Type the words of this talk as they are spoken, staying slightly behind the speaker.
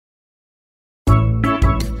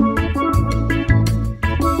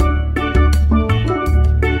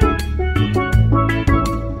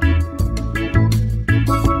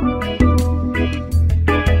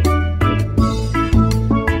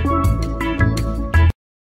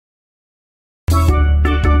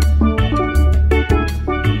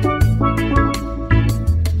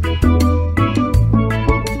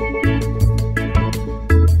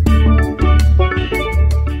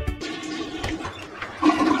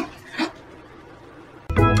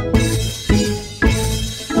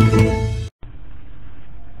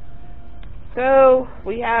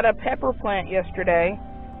had a pepper plant yesterday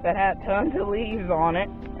that had tons of leaves on it,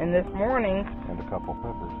 and this morning... And a couple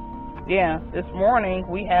peppers. Yeah, this morning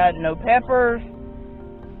we had no peppers,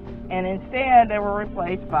 and instead they were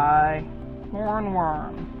replaced by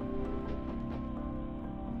hornworms.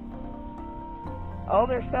 Oh,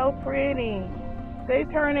 they're so pretty. They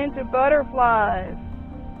turn into butterflies.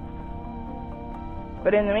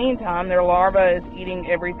 But in the meantime, their larva is eating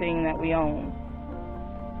everything that we own.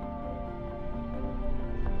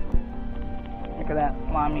 Look at that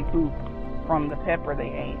slimy poop from the pepper they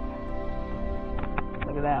ate.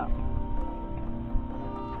 Look at that.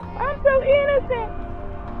 I'm so innocent.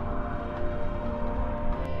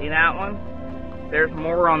 See that one? There's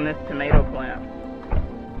more on this tomato plant.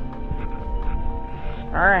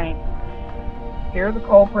 Alright. Here's the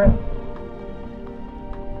culprit.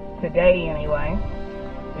 Today, anyway.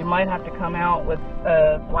 We might have to come out with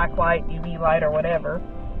black light, UV light, or whatever,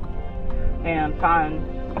 and find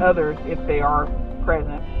others if they are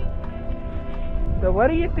present. So what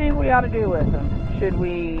do you think we ought to do with them? Should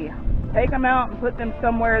we take them out and put them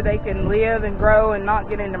somewhere they can live and grow and not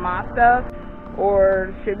get into my stuff?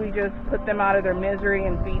 Or should we just put them out of their misery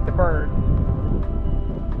and feed the birds?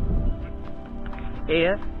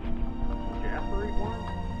 Yes? Jasper eat one?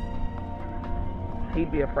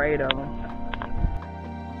 He'd be afraid of them.